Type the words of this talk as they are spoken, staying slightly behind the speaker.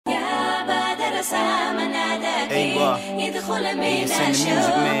ASN the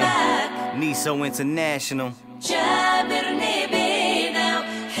music man, Niso International. You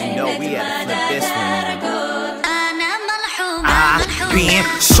know we had to flip this one. Being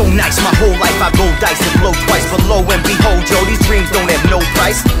so nice my whole life, I roll dice and blow twice. But lo and behold, yo, these dreams don't have no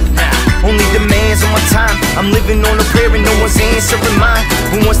price. Only demands on my time. I'm living on a prayer and no one's answering mine.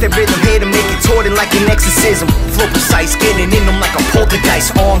 But once that rhythm hit, make it tortured like an exorcism. Flow precise, getting in them like a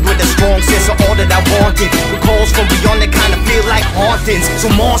poltergeist. Armed with a strong sense of all that I wanted. With calls from beyond that kind of feel like hauntings. So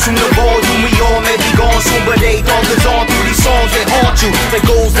monsoon the volume, we all may be gone soon, but they thought it's on through these songs that haunt you. The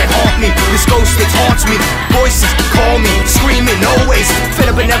goals that haunt me, this ghost that haunts me. Voices call me, screaming always. Fed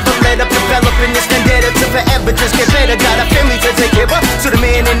up and never let up, developing this vendetta to forever just get better. Got a family to take care of, so the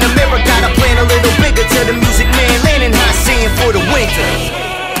man in the mirror got a plan a little bigger. To the music man landing high, seeing for the winter.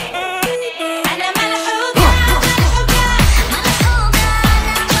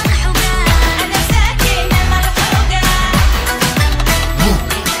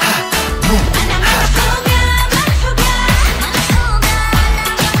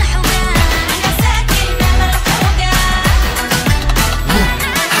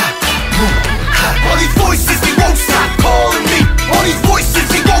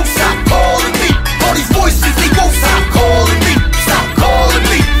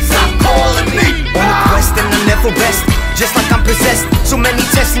 Best, just like I'm possessed. So many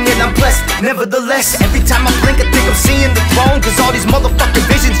testing and I'm blessed. Nevertheless, every time I blink I think I'm seeing the throne. Cause all these motherfucking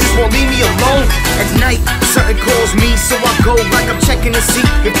visions just won't leave me alone. At night, something calls me, so I go like I'm checking to see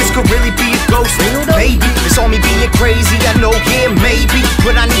if this could really be a ghost. Maybe it's all me being crazy, I know, yeah, maybe.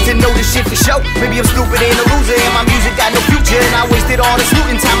 But I need to know this shit for sure. Maybe I'm stupid and a loser, and my music got no future. And I wasted all this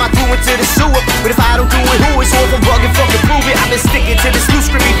looting time I threw into the sewer. But if I don't do it, who is all from bugging, fucking prove it. I've been sticking to this new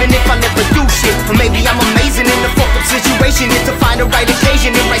script even if I never do shit. Or maybe I'm amazing in the fucked up situation. It's to find the right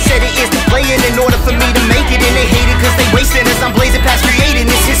occasion and right